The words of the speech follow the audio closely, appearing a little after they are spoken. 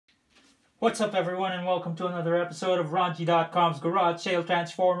What's up, everyone, and welcome to another episode of RONJIE.COM's Garage Sale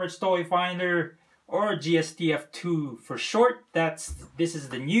Transformers Toy Finder, or GSTF2 for short. This is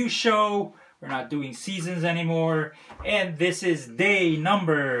the new show. We're not doing seasons anymore, and this is day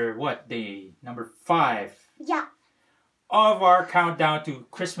number, number 5. Yeah. Of our countdown to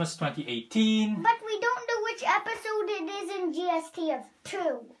Christmas 2018. But we don't know which episode it is in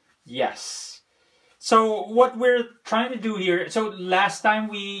GSTF2. Yes. So what we're trying to do here, so last time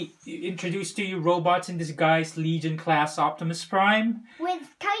we introduced to you Robots in Disguise Legion Class Optimus Prime. With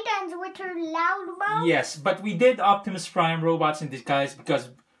Titans with her loud mouth? Yes, but we did Optimus Prime Robots in Disguise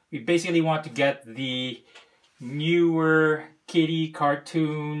because we basically want to get the newer kitty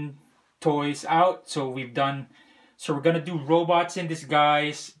cartoon toys out. So we're going to do Robots in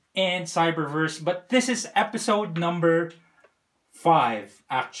Disguise and Cyberverse, but this is episode number 5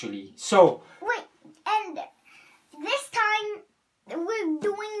 actually. So wait, and this time we're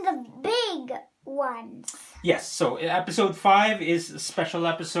doing the big ones. Yes, so episode 5 is a special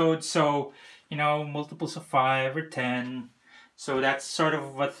episode, so you know, multiples of 5 or 10. So that's sort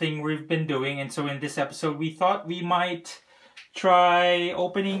of a thing we've been doing, and so in this episode we thought we might try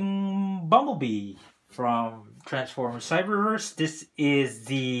opening Bumblebee from Transformers Cyberverse. This is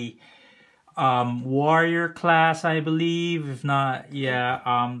the warrior class, I believe. If not, yeah,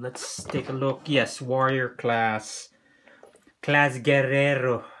 let's take a look. Yes, warrior class. Clase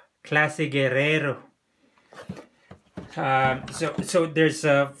Guerrero. So there's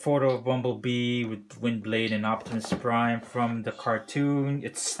a photo of Bumblebee with Windblade and Optimus Prime from the cartoon.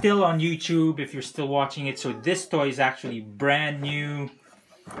 It's still on YouTube if you're still watching it. So this toy is actually brand new.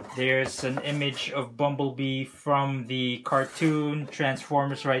 There's an image of Bumblebee from the cartoon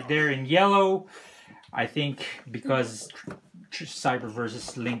Transformers right there in yellow. I think because Cyberverse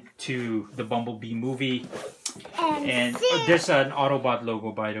is linked to the Bumblebee movie. And there's an Autobot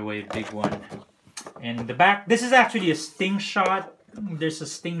logo, by the way, big one. And in the back, this is actually a Stingshot. There's a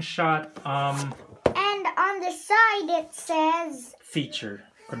Stingshot. And on the side it says feature,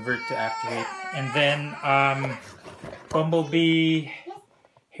 convert to activate. And then Bumblebee,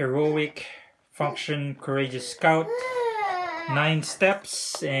 heroic, function, courageous scout, 9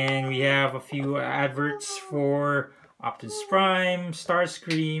 steps, and we have a few adverts for Optimus Prime,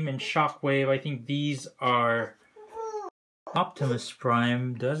 Starscream, and Shockwave. I think these are Optimus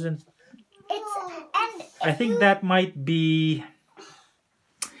Prime. I think that might be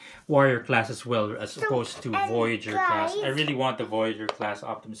Warrior class as well, as opposed to Voyager class. I really want the Voyager class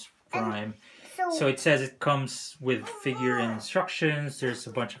Optimus Prime. So it says it comes with figure and instructions. There's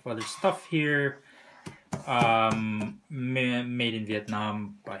a bunch of other stuff here. Made in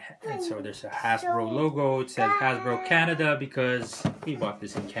Vietnam. And so there's a Hasbro logo. It says Hasbro Canada because we bought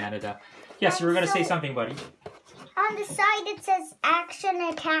this in Canada. Yes, you were going to say something, buddy. On the side it says Action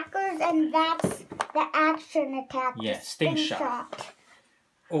Attackers, and that's the Action Attack. Yes, Stingshot.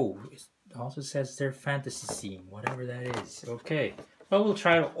 Oh, it also says their fantasy scene, whatever that is. Okay, well, we'll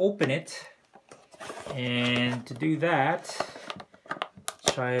try to open it. And to do that,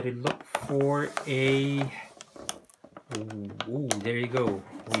 try to look for a... Ooh, there you go.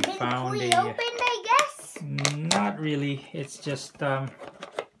 We found a... opened, I guess? Not really. It's just, but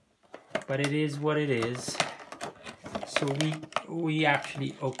it is what it is. So we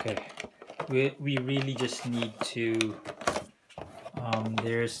actually, okay. We really just need to,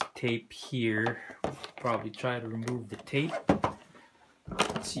 there's tape here. We'll probably try to remove the tape.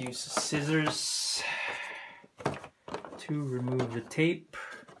 Let's use scissors to remove the tape.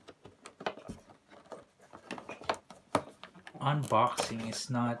 Unboxing is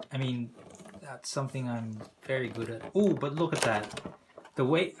not, I mean, that's something I'm very good at. Oh, but look at that. The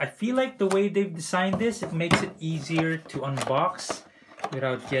way, I feel like the way they've designed this, it makes it easier to unbox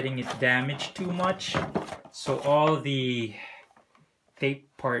without getting it damaged too much. So all the tape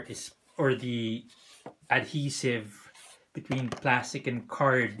part is, or the adhesive between plastic and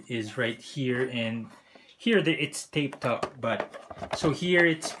card is right here, and here it's taped up, but so here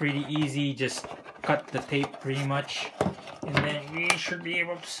it's pretty easy, just cut the tape pretty much, and then we should be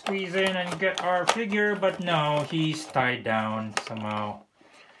able to squeeze in and get our figure, but no, he's tied down somehow.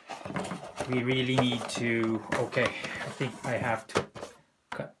 We really need to, okay, I think I have to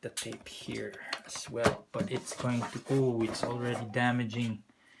cut the tape here as well, but it's going to, oh, it's already damaging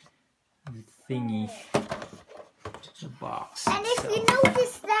the thingy. The box. And if you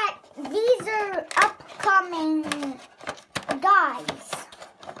notice that these are upcoming guys.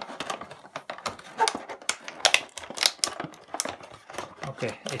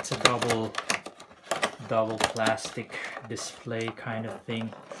 Okay, it's a double plastic display kind of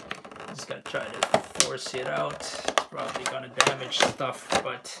thing. Just gotta try to force it out. It's probably gonna damage stuff,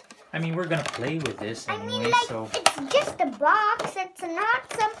 but I mean, we're gonna play with this anyway, I mean, like, so. it's just a box. It's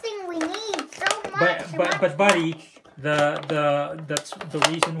not something we need so much. But buddy, that's the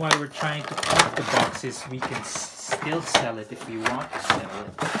reason why we're trying to keep the box is we can still sell it if we want to sell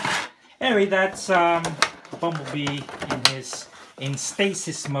it. Anyway, that's Bumblebee in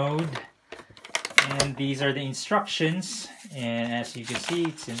stasis mode, and these are the instructions. And as you can see,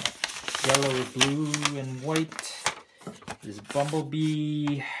 it's in yellow, blue, and white. There's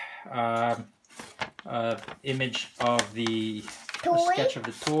Bumblebee. Image of the sketch of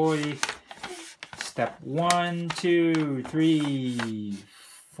the toy. Step 1, 2, 3,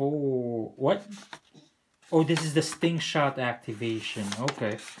 4. What? Oh, this is the Stingshot activation.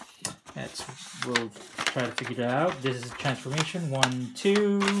 Okay, we'll try to figure that out. This is transformation. 1,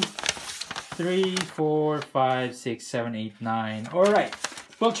 2, 3, 4, 5, 6, 7, 8, 9. All right,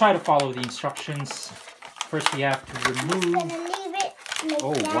 we'll try to follow the instructions. First, we have to remove.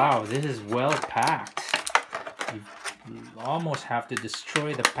 Oh wow, this is well packed. You almost have to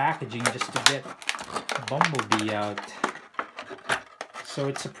destroy the packaging just to get Bumblebee out. So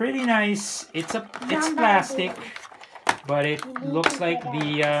it's a pretty nice. It's plastic, but it looks like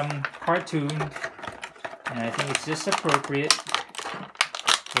the cartoon, and I think it's just appropriate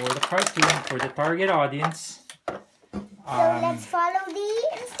for the cartoon for the target audience. So let's follow the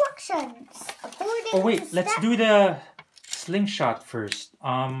instructions. Oh wait, let's do the slingshot first.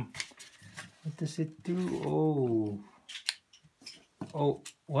 What does it do? Oh,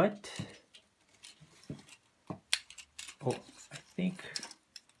 what? Oh, I think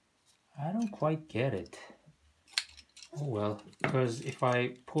I don't quite get it. Oh well, because if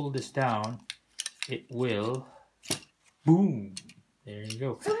I pull this down, it will boom. There you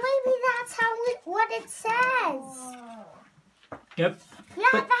go. So maybe that's what it says. Yep. Yeah,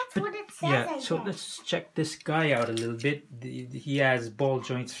 that's what it says. Yeah, so let's check this guy out a little bit. He has ball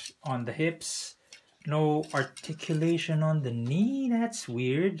joints on the hips. No articulation on the knee. That's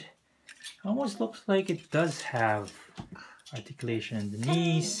weird. Almost looks like it does have articulation in the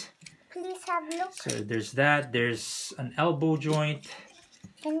knees. Please have a look. So there's that. There's an elbow joint.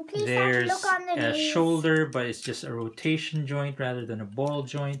 Can you please There's have a look on the a knees? shoulder, but it's just a rotation joint rather than a ball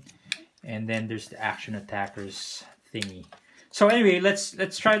joint. And then there's the action attackers thingy. So anyway, let's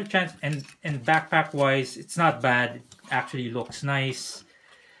try to and backpack wise, it's not bad. It actually looks nice,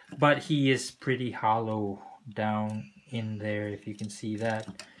 but he is pretty hollow down in there, if you can see that.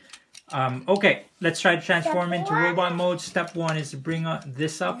 Okay, let's try to transform into robot mode. Step 1 is to bring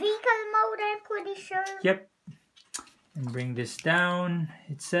this up. Vehicle mode, I'm pretty sure. Yep. And bring this down.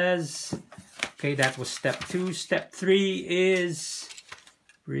 It says, okay, that was step 2. Step 3 is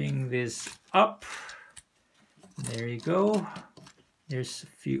bring this up. There you go. There's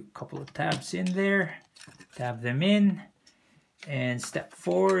a couple of tabs in there. Tab them in. And step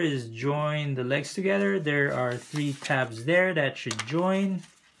 4 is join the legs together. There are 3 tabs there that should join.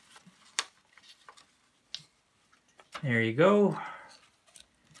 There you go.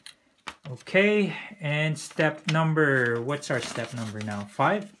 Okay, and step number, what's our step number now?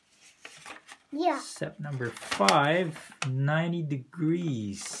 5? Yeah. Step number 5, 90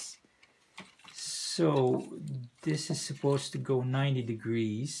 degrees. So this is supposed to go 90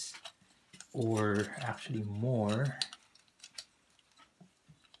 degrees, or actually more.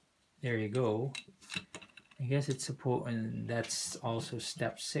 There you go. I guess it's supposed, and that's also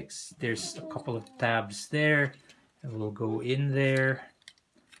step 6. There's a couple of tabs there that will go in there.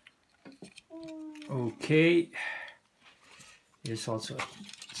 Okay. There's also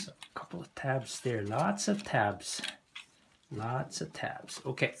a couple of tabs there. Lots of tabs. Lots of tabs.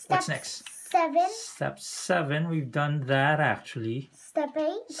 Okay, what's next? 7. Step 7, we've done that actually. Step 8.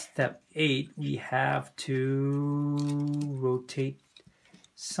 Step 8, we have to rotate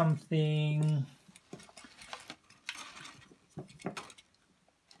something.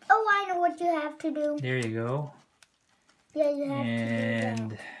 Oh, I know what you have to do. There you go. Yeah, you have and to do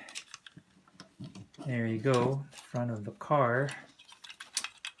that. There you go, front of the car.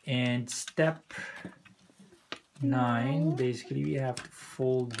 And step 9, basically we have to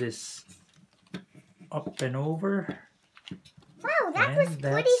fold this up and over. Wow, that was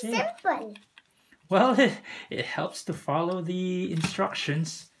pretty simple. Well, it helps to follow the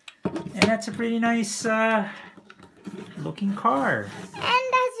instructions. And that's a pretty nice looking car. And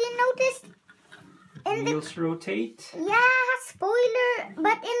as you noticed, wheels rotate. Yeah, spoiler,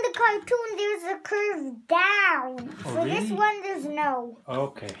 but in the cartoon there's a curve down. Oh, For really? this one there's no.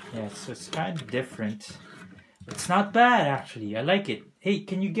 Okay, yeah, so it's kind of different. It's not bad actually. I like it. Hey,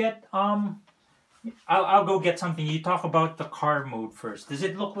 can you get I'll go get something. You talk about the car mode first. Does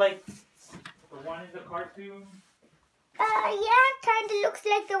it look like the one in the cartoon? Yeah, kind of looks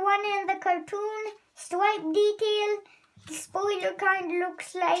like the one in the cartoon. Stripe detail. The spoiler kind of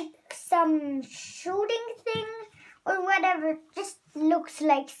looks like some shooting thing or whatever. Just looks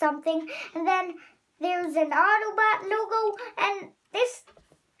like something. And then there's an Autobot logo, and this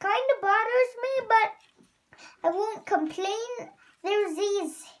kind of bothers me, but I won't complain. There's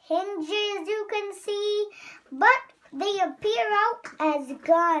these hinges you can see, but they appear out as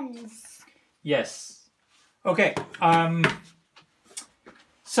guns. Yes. Okay.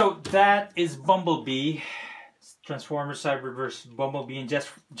 So that is Bumblebee, Transformers Cyberverse Bumblebee, and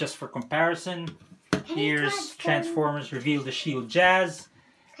just for comparison, here's Transformers Reveal the Shield Jazz.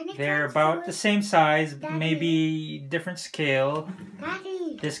 They're about the same size, Daddy. Maybe different scale.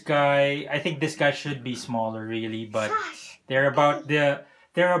 Daddy. This guy, I think this guy should be smaller, really, but they're about the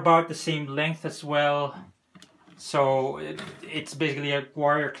same length as well. So it's basically a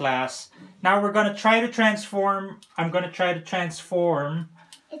warrior class. Now we're gonna try to transform. I'm gonna try to transform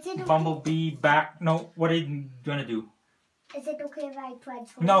Bumblebee back. No, what are you gonna do? Is it okay if I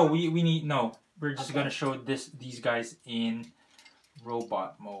transform? No, we need no. We're just gonna show these guys in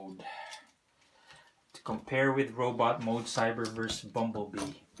robot mode to compare with robot mode Cyberverse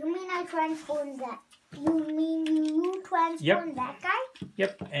Bumblebee. You mean I transform that? You mean you transform that guy?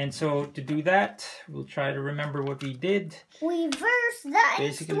 Yep. And so to do that, we'll try to remember what we did. Reverse the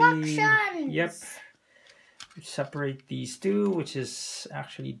instructions. Yep. Separate these two, which is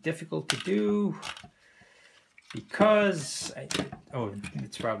actually difficult to do because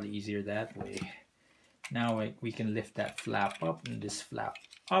it's probably easier that way. Now we can lift that flap up and this flap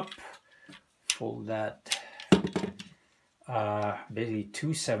up, fold that basically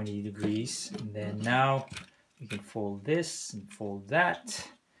 270 degrees, and then now we can fold this and fold that.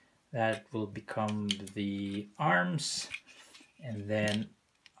 That will become the arms, and then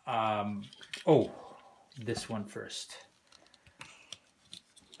this one first.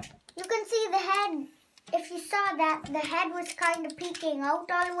 You can see the head. If you saw that, the head was kind of peeking out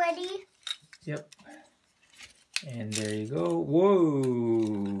already. Yep. And there you go.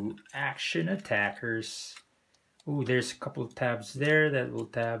 Whoa! Action attackers. Ooh, there's a couple of tabs there that will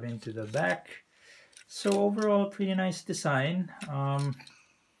tab into the back. So overall, pretty nice design. Not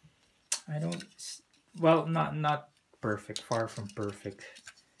perfect. Far from perfect.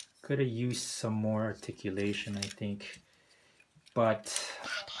 Could have used some more articulation, I think. But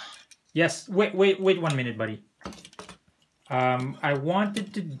yes, wait 1 minute, buddy. I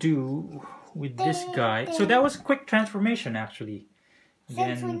wanted to do with this guy. So that was quick transformation, actually.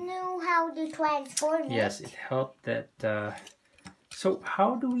 Since we knew how to transform it. Yes, it helped that. So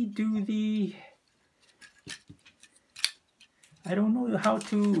how do we do the... I don't know how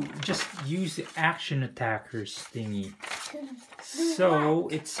to just use the action attackers thingy. So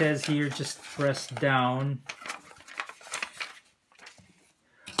it says here, just press down.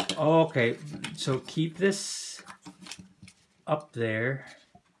 Okay, so keep this up there.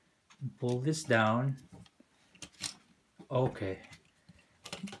 Pull this down. Okay.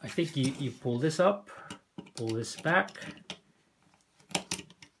 I think you pull this up, pull this back.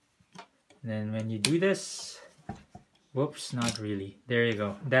 And then when you do this, whoops, not really. There you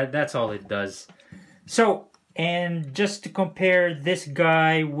go. That's all it does. So, and just to compare this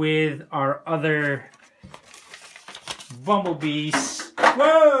guy with our other Bumblebees.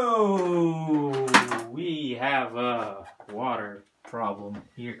 Whoa! We have a water problem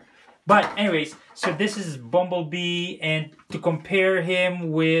here. But anyways, so this is Bumblebee, and to compare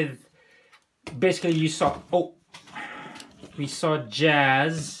him with, basically we saw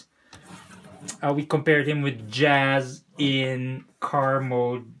Jazz. We compared him with Jazz in car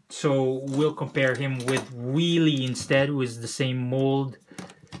mode. So we'll compare him with Wheelie instead, who is the same mold.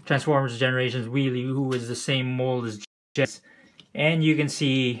 Transformers Generations Wheelie, who is the same mold as Jazz. And you can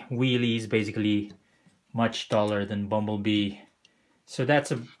see Wheelie is basically much taller than Bumblebee. So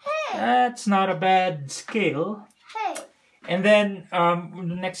that's not a bad scale. Hey. And then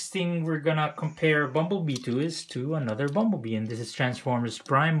the next thing we're gonna compare Bumblebee to another Bumblebee, and this is Transformers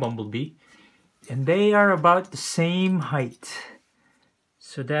Prime Bumblebee. And they are about the same height.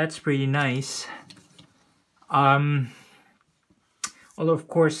 So that's pretty nice. Although of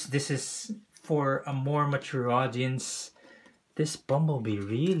course this is for a more mature audience. This Bumblebee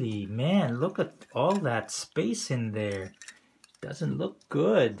really, man, look at all that space in there. Doesn't look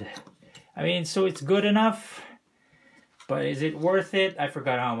good. I mean, so it's good enough, but is it worth it? I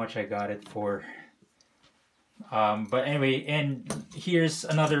forgot how much I got it for. But anyway, and here's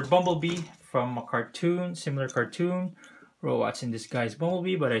another Bumblebee from a cartoon, similar cartoon. Robots in Disguise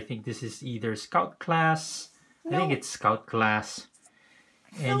Bumblebee, but I think this is either Scout class. I think it's Scout class.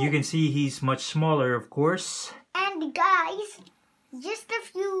 And you can see he's much smaller, of course. And And guys, just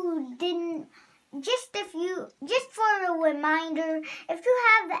for a reminder, if you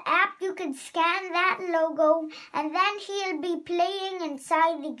have the app, you can scan that logo and then he'll be playing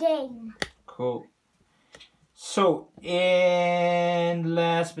inside the game. Cool. So, and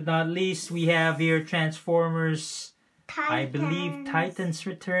last but not least, we have here Transformers. Titans. I believe Titans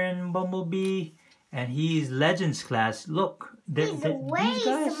Return Bumblebee, and he's Legends class. Look, He's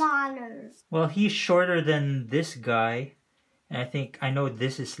way smaller. Well, he's shorter than this guy, and I know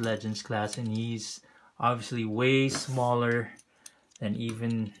this is Legends class, and he's obviously way smaller than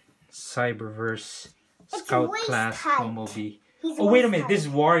even Cyberverse Scout class Bumblebee. Oh, wait a minute, this is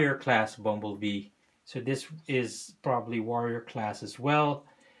Warrior class Bumblebee. So this is probably Warrior class as well.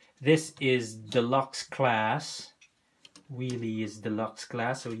 This is Deluxe class. Wheelie is Deluxe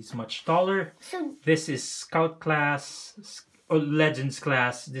class, so he's much taller. So this is Scout class, or Legends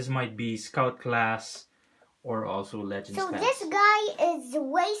class. This might be Scout class, or also Legends class. So this guy is the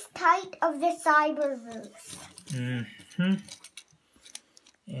waist height of the Cyberverse. Mm-hmm.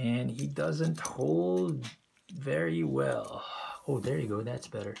 And he doesn't hold very well. Oh, there you go. That's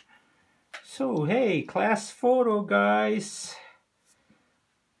better. So, hey, class photo, guys.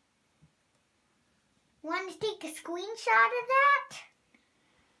 Want to take a screenshot of that?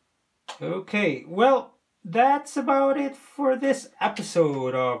 Okay, well, that's about it for this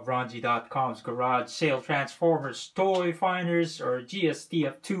episode of RONJIE.COM's Garage Sale Transformers Toy Finders, or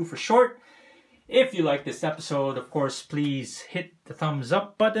GSTF2 for short. If you like this episode, of course, please hit the thumbs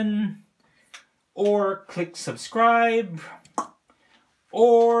up button, or click subscribe,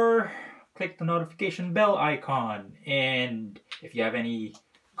 or click the notification bell icon. And if you have any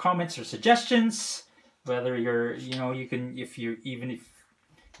comments or suggestions, whether you're, if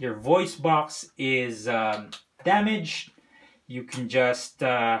your voice box is damaged, you can just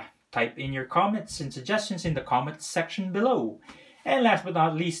type in your comments and suggestions in the comments section below. And last but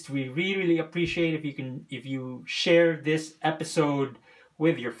not least, we really appreciate if you share this episode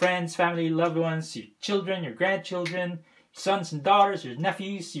with your friends, family, loved ones, your children, your grandchildren, sons and daughters, your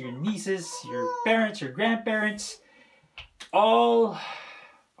nephews, your nieces, your parents, your grandparents, all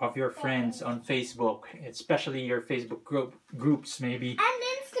of your friends on Facebook, especially your Facebook groups maybe. And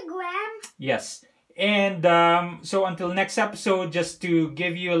Instagram. Yes. And so until next episode, just to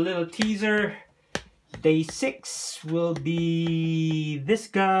give you a little teaser, Day 6 will be this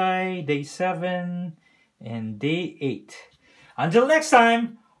guy, Day 7, and Day 8. Until next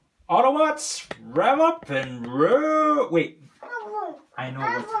time, Autobots, rev up and roll. Wait, I know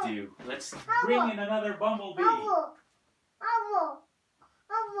what to do. Let's bring in another Bumblebee.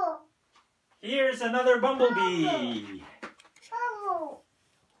 Here's another Bumblebee.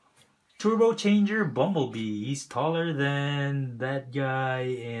 Turbo Changer Bumblebee. He's taller than that guy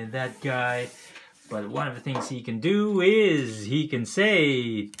and that guy. But one of the things he can do is he can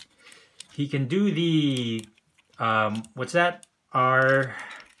do the, what's that? Our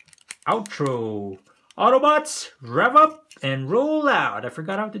outro. Autobots, rev up and roll out. I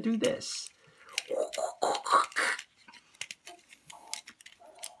forgot how to do this.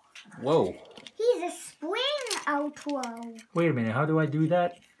 Whoa. He's a spring outro. Wait a minute, how do I do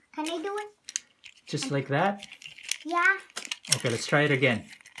that? Can I do it? Just like that? Yeah. Okay, let's try it again.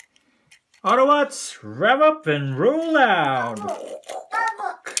 Autobots, rev up and roll out.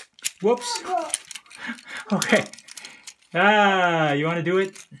 Whoops. Okay. You want to do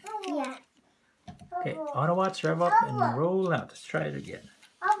it? Yeah. Okay, Autobots, rev up and roll out. Let's try it again.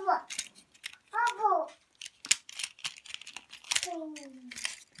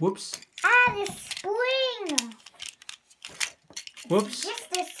 Whoops. The spring. Whoops.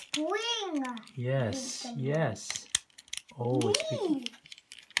 Just a spring. Yes, yes. Oh, it's speaking.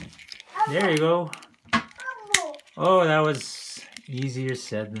 There you go. Oh, that was easier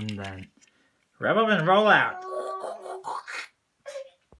said than done. Rev up and roll out.